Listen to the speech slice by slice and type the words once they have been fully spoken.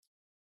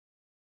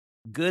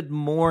Good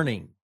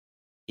morning.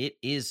 It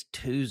is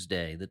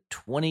Tuesday, the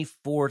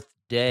 24th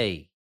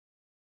day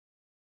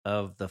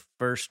of the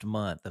first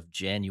month of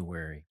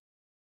January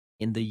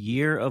in the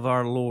year of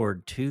our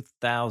Lord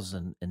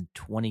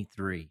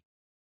 2023.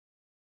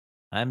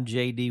 I'm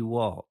JD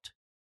Walt,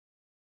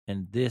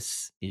 and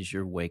this is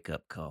your wake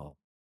up call.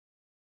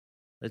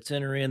 Let's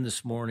enter in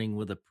this morning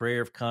with a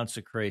prayer of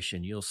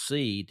consecration. You'll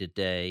see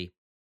today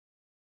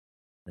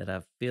that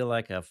I feel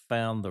like I've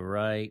found the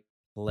right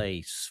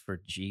place for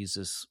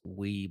Jesus.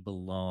 We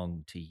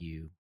belong to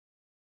you.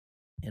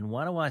 And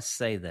why do I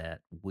say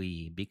that,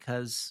 we?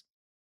 Because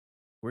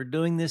we're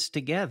doing this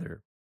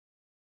together.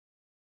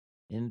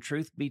 And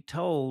truth be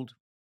told,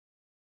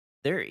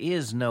 there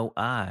is no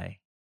I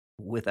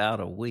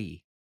without a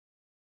we,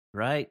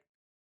 right?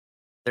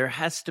 There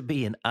has to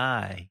be an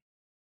I,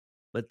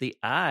 but the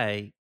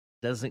I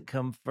doesn't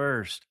come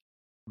first.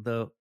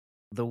 The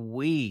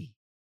we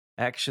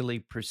actually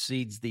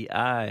precedes the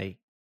I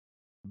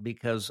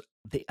because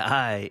the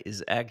I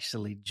is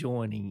actually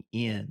joining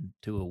in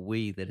to a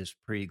we that has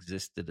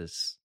pre-existed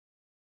us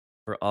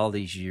for all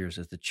these years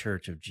as the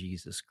Church of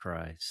Jesus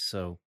Christ.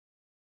 So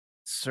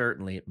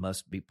certainly it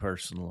must be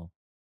personal,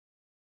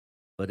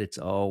 but it's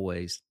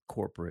always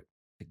corporate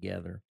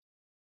together.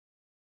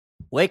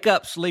 Wake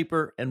up,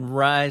 sleeper, and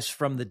rise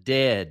from the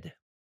dead,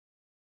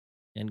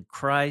 and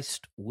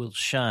Christ will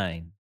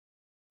shine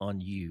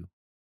on you.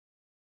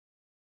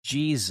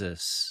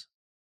 Jesus,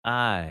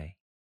 I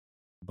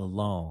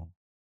belong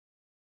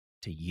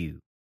to you.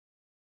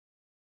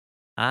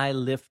 I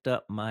lift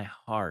up my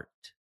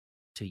heart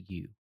to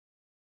you.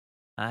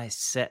 I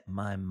set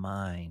my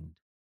mind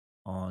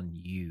on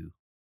you.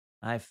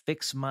 I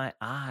fix my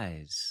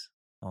eyes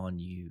on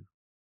you.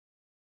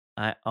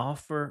 I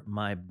offer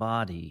my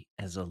body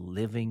as a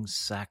living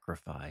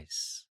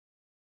sacrifice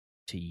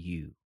to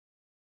you.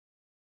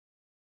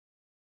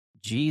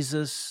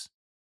 Jesus,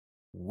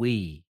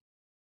 we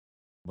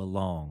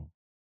belong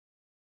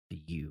to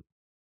you.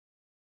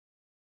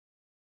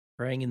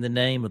 Praying in the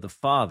name of the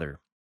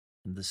Father,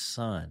 and the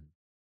Son,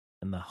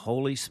 and the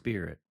Holy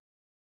Spirit.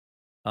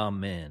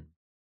 Amen.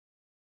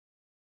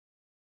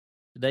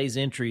 Today's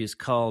entry is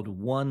called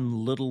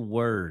One Little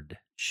Word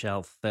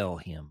Shall Fell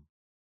Him.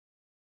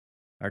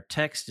 Our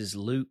text is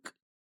Luke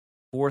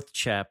 4th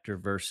chapter,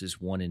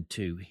 verses 1 and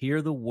 2.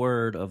 Hear the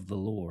word of the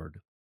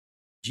Lord.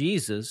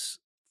 Jesus,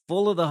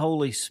 full of the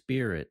Holy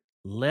Spirit,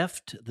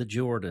 left the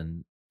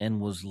Jordan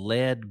and was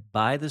led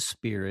by the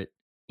Spirit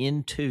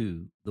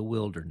into the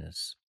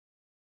wilderness,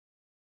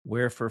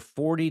 where for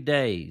 40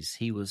 days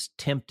he was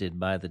tempted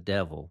by the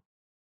devil.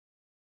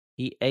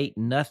 He ate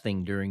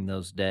nothing during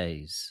those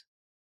days,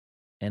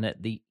 and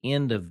at the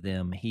end of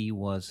them he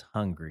was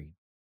hungry.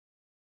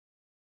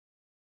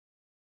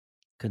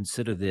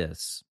 Consider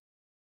this.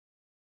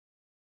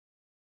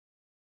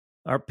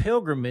 Our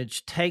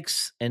pilgrimage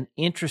takes an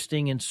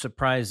interesting and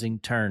surprising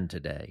turn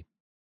today.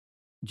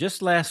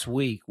 Just last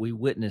week, we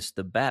witnessed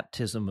the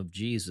baptism of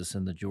Jesus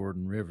in the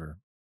Jordan River.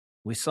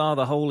 We saw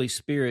the Holy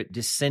Spirit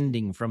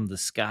descending from the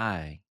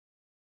sky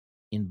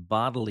in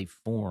bodily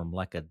form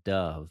like a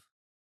dove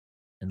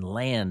and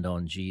land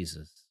on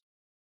Jesus.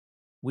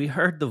 We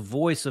heard the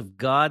voice of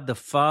God the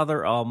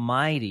Father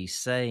Almighty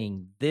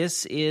saying,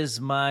 "This is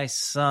my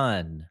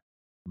Son,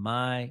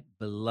 my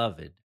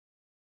beloved.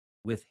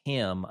 With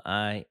him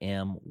I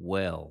am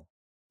well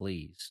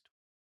pleased."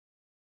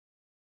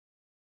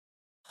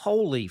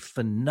 Holy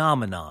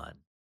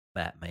phenomenon,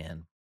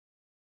 Batman.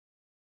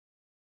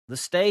 The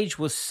stage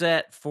was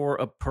set for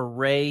a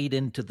parade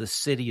into the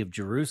city of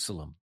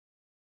Jerusalem.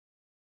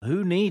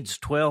 Who needs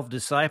 12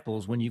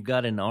 disciples when you've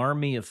got an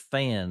army of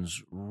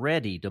fans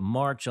ready to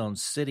march on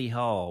City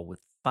Hall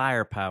with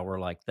firepower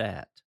like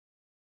that?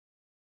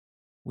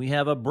 We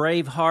have a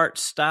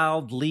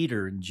Braveheart-styled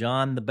leader in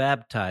John the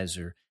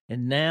Baptizer,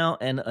 and now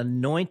an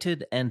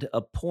anointed and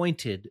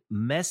appointed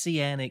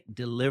messianic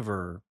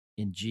deliverer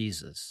in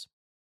Jesus.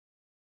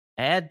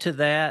 Add to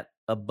that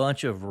a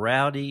bunch of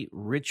rowdy,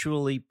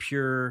 ritually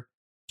pure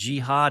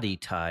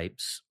jihadi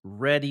types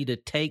ready to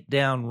take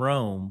down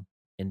Rome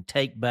and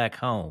take back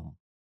home.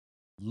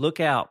 Look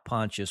out,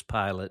 Pontius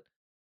Pilate.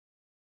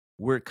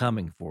 We're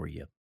coming for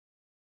you.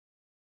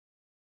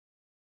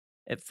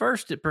 At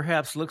first, it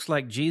perhaps looks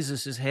like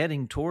Jesus is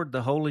heading toward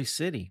the holy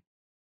city,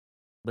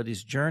 but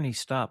his journey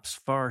stops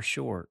far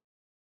short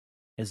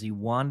as he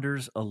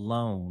wanders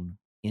alone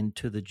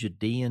into the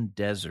Judean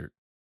desert,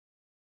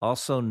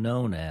 also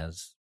known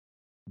as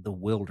the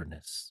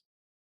wilderness,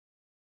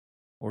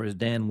 or as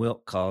Dan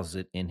Wilk calls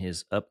it in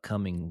his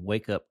upcoming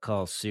Wake Up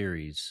Call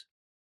series,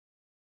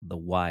 the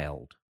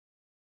wild.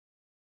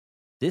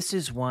 This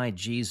is why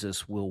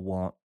Jesus will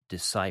want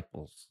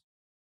disciples,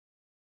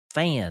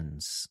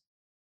 fans,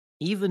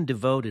 even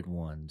devoted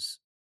ones.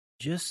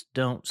 Just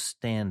don't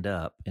stand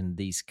up in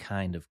these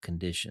kind of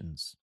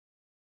conditions.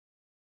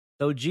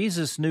 Though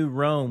Jesus knew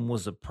Rome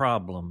was a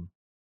problem,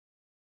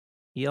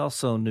 he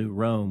also knew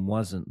Rome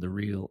wasn't the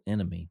real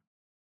enemy.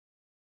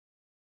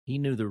 He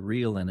knew the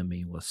real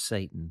enemy was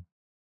Satan.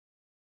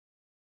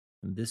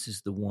 And this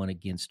is the one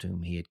against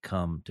whom he had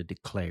come to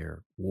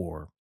declare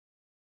war.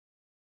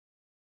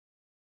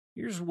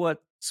 Here's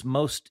what's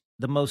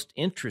the most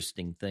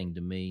interesting thing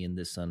to me in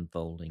this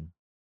unfolding.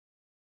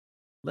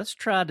 Let's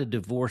try to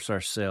divorce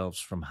ourselves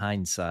from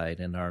hindsight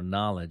and our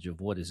knowledge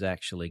of what is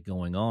actually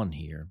going on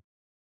here.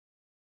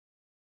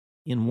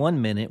 In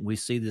 1 minute, we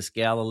see this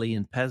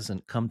Galilean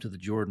peasant come to the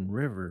Jordan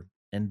River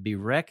and be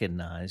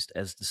recognized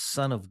as the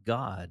Son of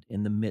God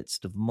in the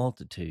midst of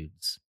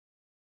multitudes.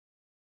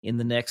 In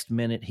the next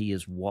minute, he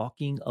is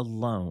walking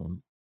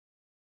alone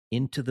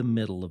into the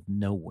middle of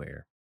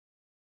nowhere.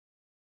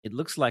 It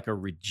looks like a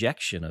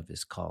rejection of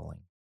his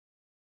calling.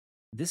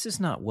 This is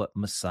not what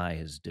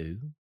messiahs do.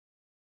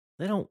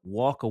 They don't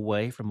walk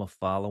away from a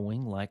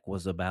following like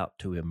was about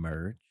to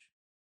emerge.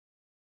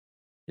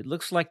 It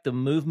looks like the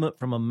movement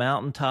from a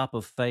mountaintop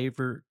of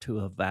favor to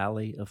a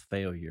valley of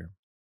failure.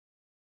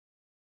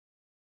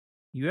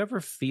 You ever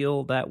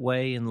feel that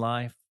way in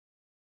life?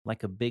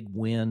 Like a big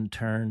wind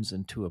turns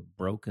into a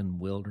broken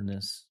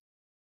wilderness?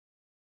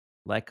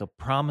 Like a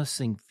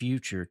promising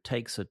future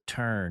takes a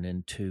turn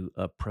into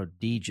a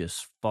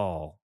prodigious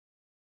fall?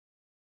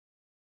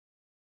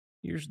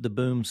 Here's the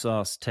Boom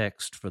Sauce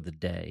text for the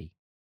day.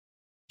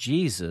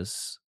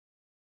 Jesus,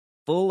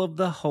 full of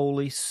the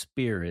Holy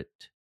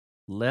Spirit,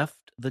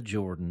 left the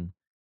Jordan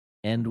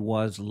and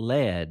was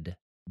led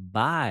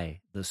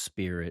by the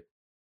Spirit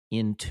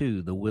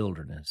into the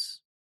wilderness.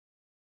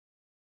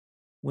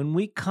 When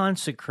we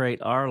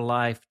consecrate our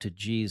life to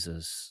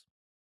Jesus,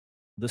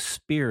 the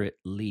Spirit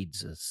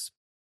leads us.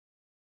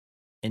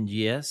 And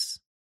yes,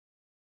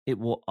 it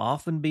will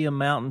often be a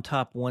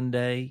mountaintop one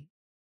day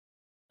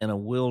and a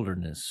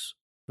wilderness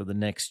for the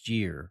next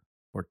year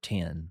or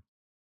 10.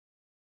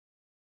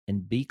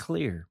 And be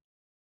clear,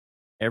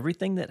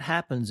 everything that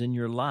happens in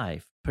your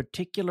life,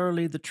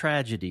 particularly the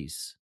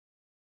tragedies,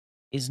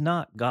 is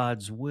not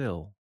God's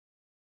will.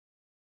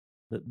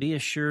 But be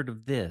assured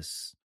of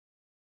this: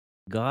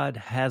 God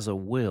has a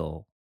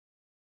will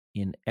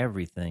in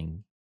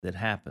everything that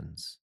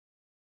happens.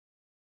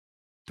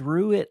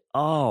 Through it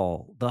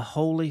all, the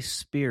Holy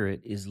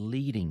Spirit is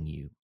leading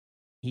you.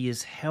 He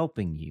is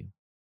helping you.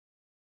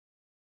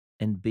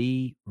 And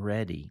be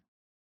ready.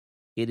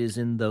 It is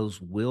in those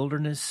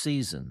wilderness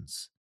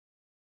seasons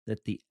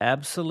that the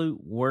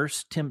absolute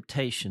worst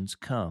temptations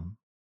come.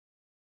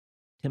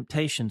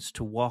 Temptations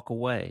to walk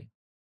away,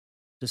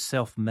 to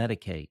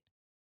self-medicate,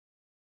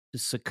 to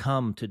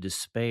succumb to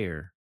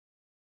despair,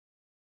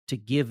 to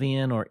give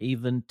in or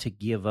even to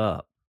give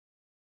up.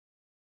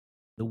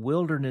 The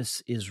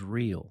wilderness is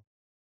real,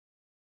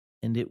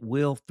 and it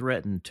will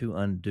threaten to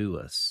undo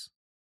us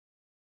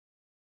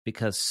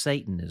because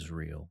Satan is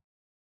real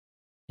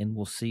and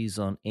will seize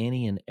on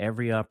any and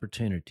every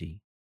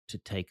opportunity to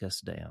take us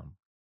down.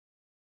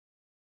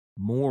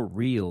 More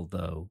real,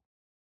 though,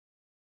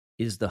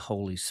 is the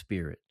Holy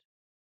Spirit.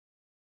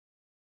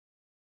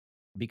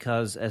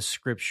 Because, as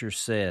Scripture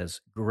says,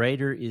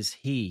 greater is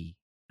He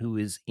who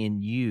is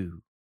in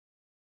you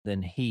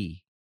than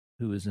he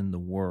who is in the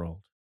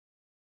world.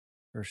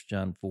 1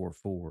 John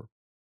 4:4.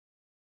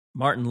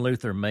 Martin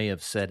Luther may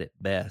have said it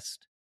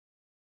best.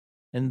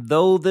 And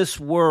though this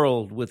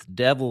world with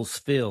devils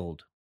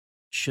filled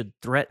should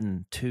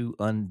threaten to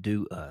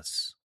undo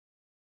us,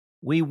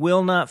 we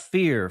will not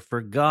fear,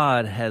 for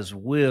God has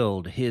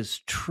willed his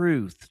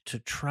truth to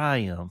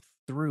triumph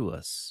through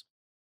us.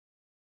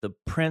 The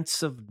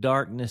prince of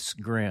darkness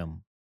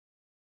grim,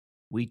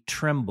 we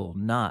tremble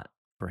not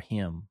for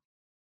him.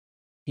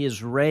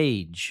 His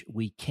rage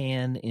we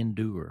can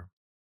endure,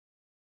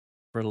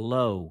 for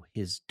lo,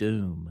 his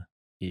doom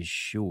is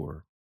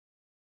sure.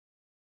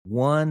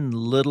 One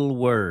little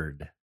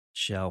word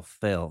shall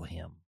fell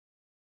him.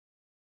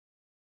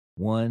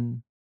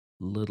 One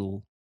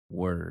little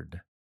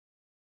word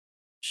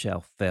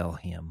shall fell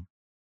him.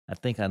 I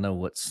think I know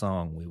what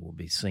song we will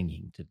be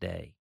singing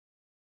today.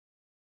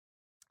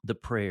 The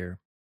prayer.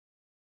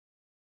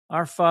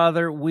 Our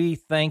Father, we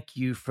thank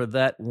you for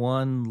that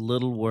one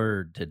little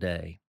word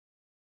today.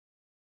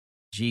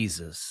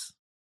 Jesus.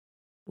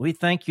 We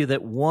thank you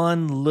that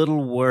one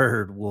little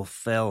word will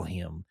fell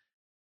him.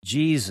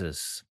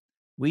 Jesus.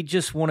 We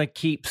just want to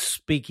keep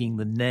speaking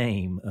the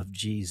name of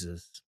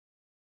Jesus.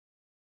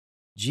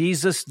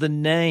 Jesus, the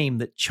name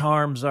that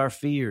charms our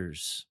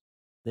fears,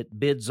 that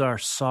bids our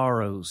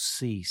sorrows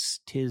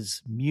cease.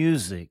 'Tis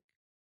music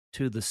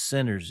to the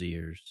sinner's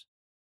ears,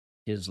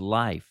 'tis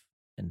life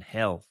and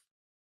health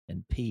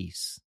and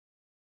peace.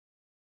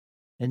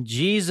 And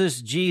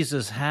Jesus,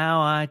 Jesus, how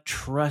I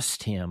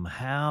trust him,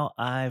 how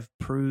I've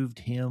proved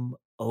him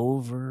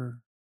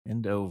over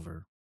and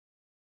over.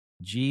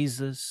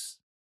 Jesus,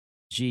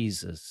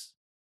 Jesus,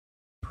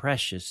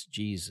 precious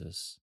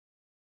Jesus.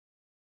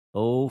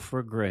 Oh,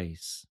 for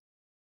grace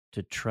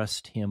to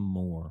trust him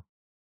more.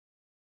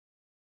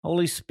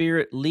 Holy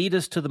Spirit, lead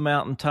us to the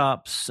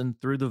mountaintops and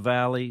through the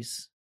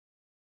valleys,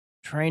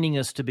 training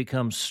us to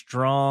become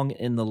strong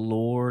in the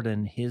Lord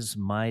and his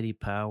mighty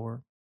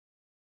power.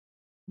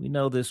 We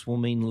know this will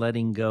mean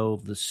letting go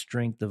of the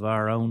strength of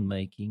our own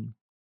making.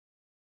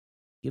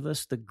 Give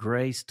us the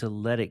grace to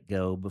let it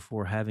go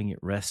before having it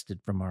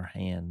wrested from our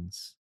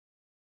hands.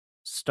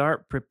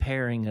 Start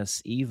preparing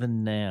us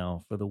even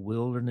now for the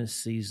wilderness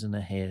season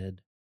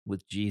ahead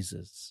with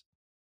Jesus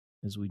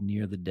as we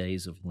near the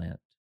days of Lent.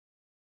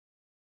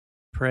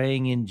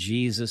 Praying in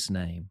Jesus'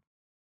 name.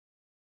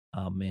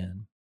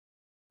 Amen.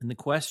 And the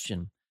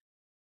question,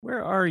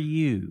 where are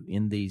you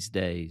in these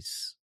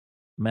days?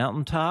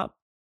 Mountaintop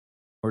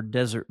or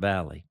desert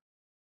valley?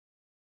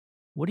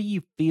 What do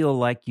you feel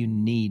like you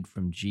need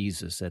from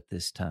Jesus at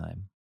this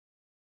time?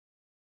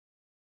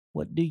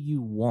 What do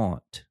you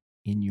want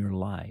in your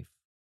life?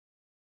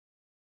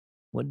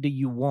 What do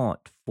you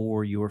want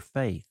for your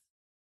faith?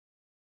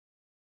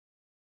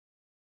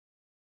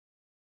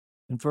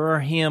 And for our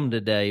hymn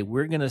today,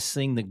 we're going to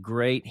sing the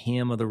great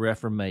hymn of the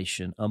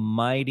Reformation, A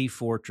Mighty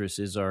Fortress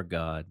is Our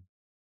God,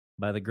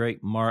 by the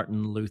great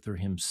Martin Luther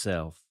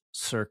himself,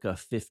 circa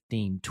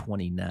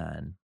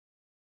 1529.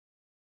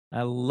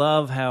 I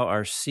love how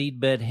our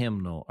seedbed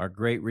hymnal, our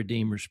great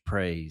Redeemer's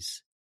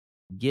Praise,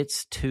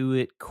 gets to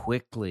it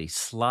quickly,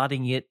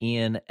 slotting it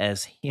in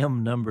as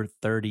hymn number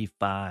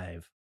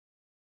 35.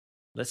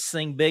 Let's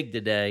sing big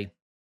today.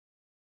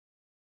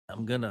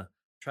 I'm going to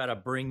try to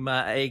bring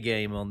my A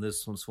game on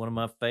this one. It's one of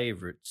my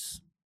favorites.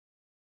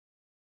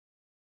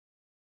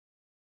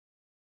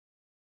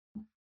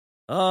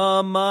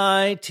 A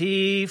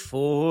mighty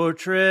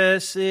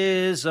fortress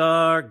is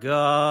our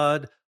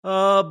God,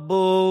 a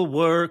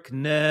bulwark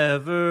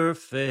never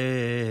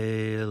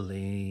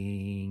failing.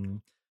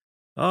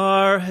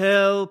 Our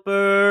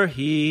helper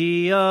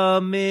he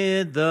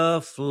amid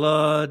the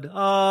flood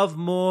of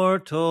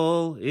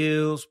mortal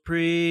ills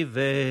prevailing.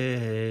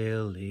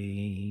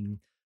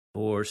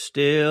 For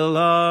still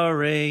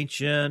our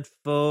ancient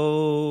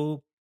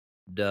foe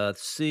doth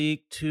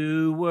seek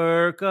to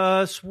work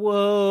us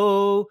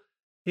woe.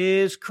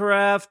 His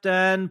craft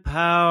and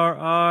power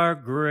are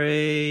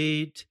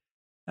great,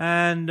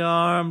 and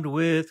armed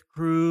with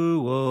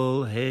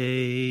cruel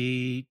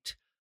hate.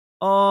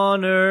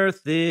 On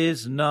earth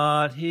is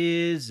not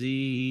his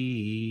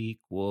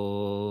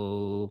equal.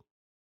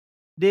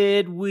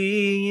 Did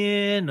we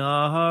in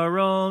our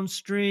own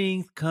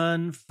strength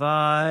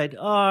confide,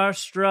 our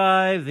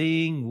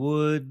striving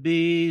would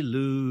be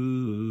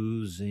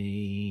losing.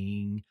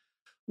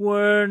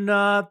 Were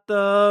not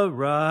the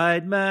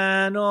right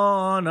man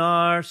on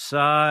our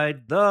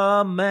side,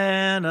 the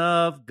man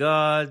of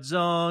God's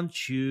own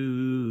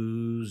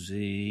choosing.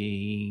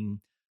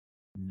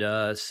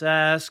 Dost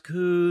ask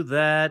who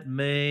that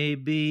may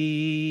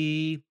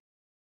be?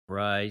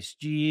 Christ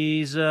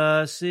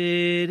Jesus,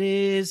 it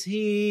is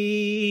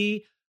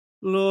he,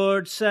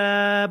 Lord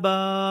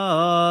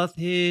Sabaoth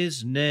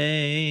his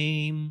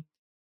name,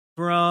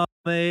 from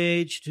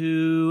age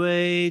to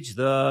age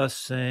the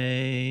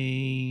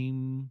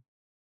same.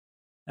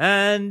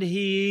 And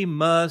he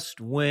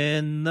must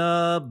win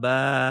the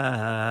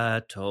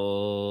battle.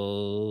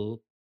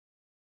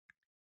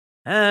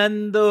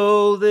 And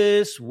though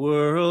this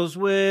world's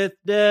with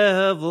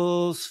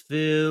devils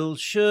filled,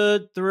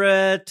 should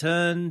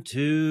threaten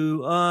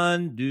to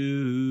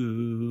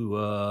undo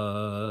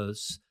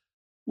us,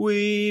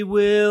 we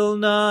will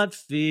not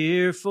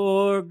fear,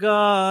 for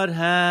God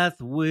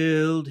hath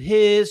willed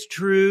his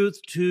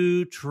truth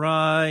to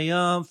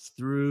triumph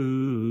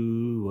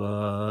through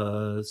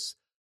us.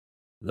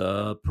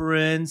 The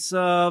prince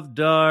of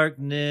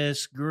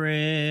darkness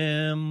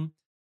grim,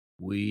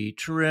 we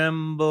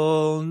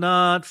tremble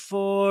not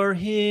for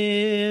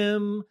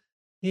him.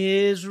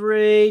 His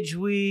rage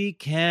we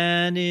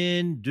can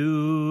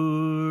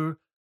endure,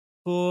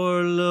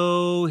 for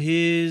lo,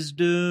 his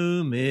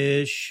doom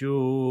is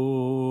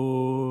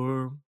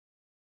sure.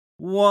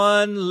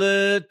 One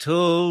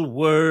little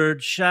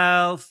word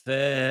shall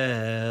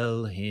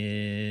fell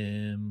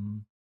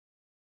him,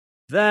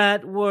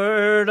 that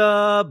word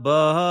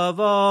above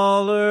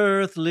all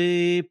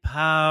earthly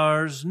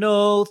powers,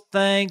 no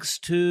thanks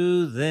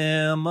to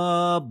them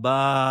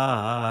abideth.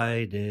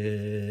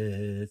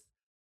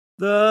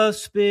 The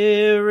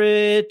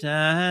Spirit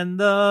and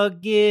the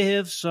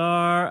gifts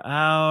are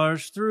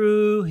ours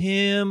through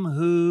him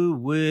who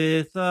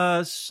with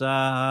us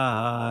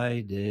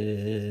sideth.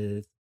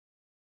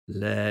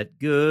 Let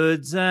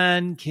goods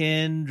and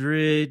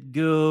kindred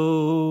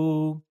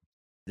go,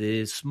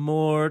 this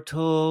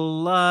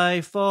mortal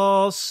life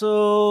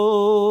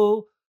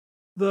also,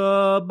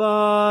 the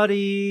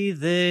body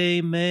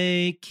they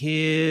may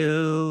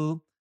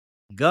kill,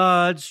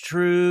 God's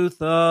truth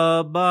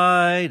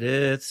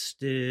abideth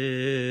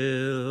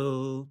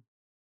still.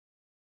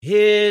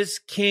 His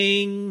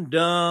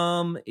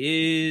kingdom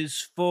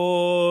is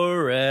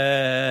forever.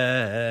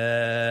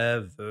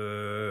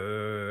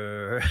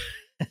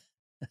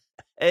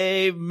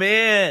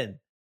 Amen.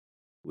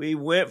 We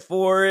went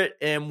for it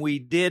and we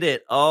did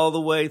it all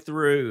the way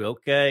through.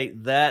 Okay,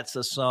 that's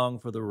a song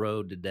for the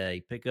road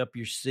today. Pick up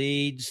your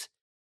seeds.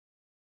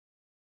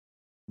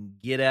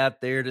 Get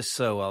out there to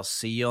sow. I'll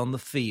see you on the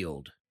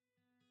field.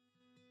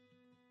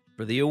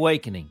 For The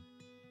Awakening,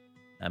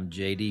 I'm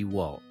J.D.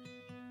 Walt.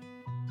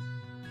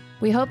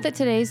 We hope that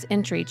today's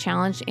entry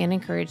challenged and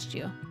encouraged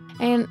you.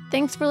 And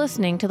thanks for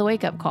listening to The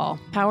Wake Up Call,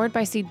 powered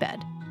by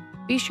Seedbed.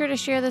 Be sure to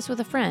share this with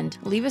a friend,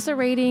 leave us a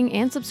rating,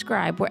 and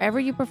subscribe wherever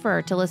you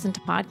prefer to listen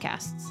to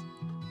podcasts.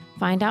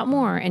 Find out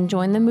more and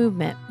join the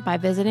movement by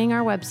visiting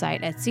our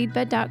website at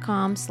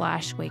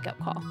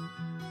seedbed.com/wakeupcall.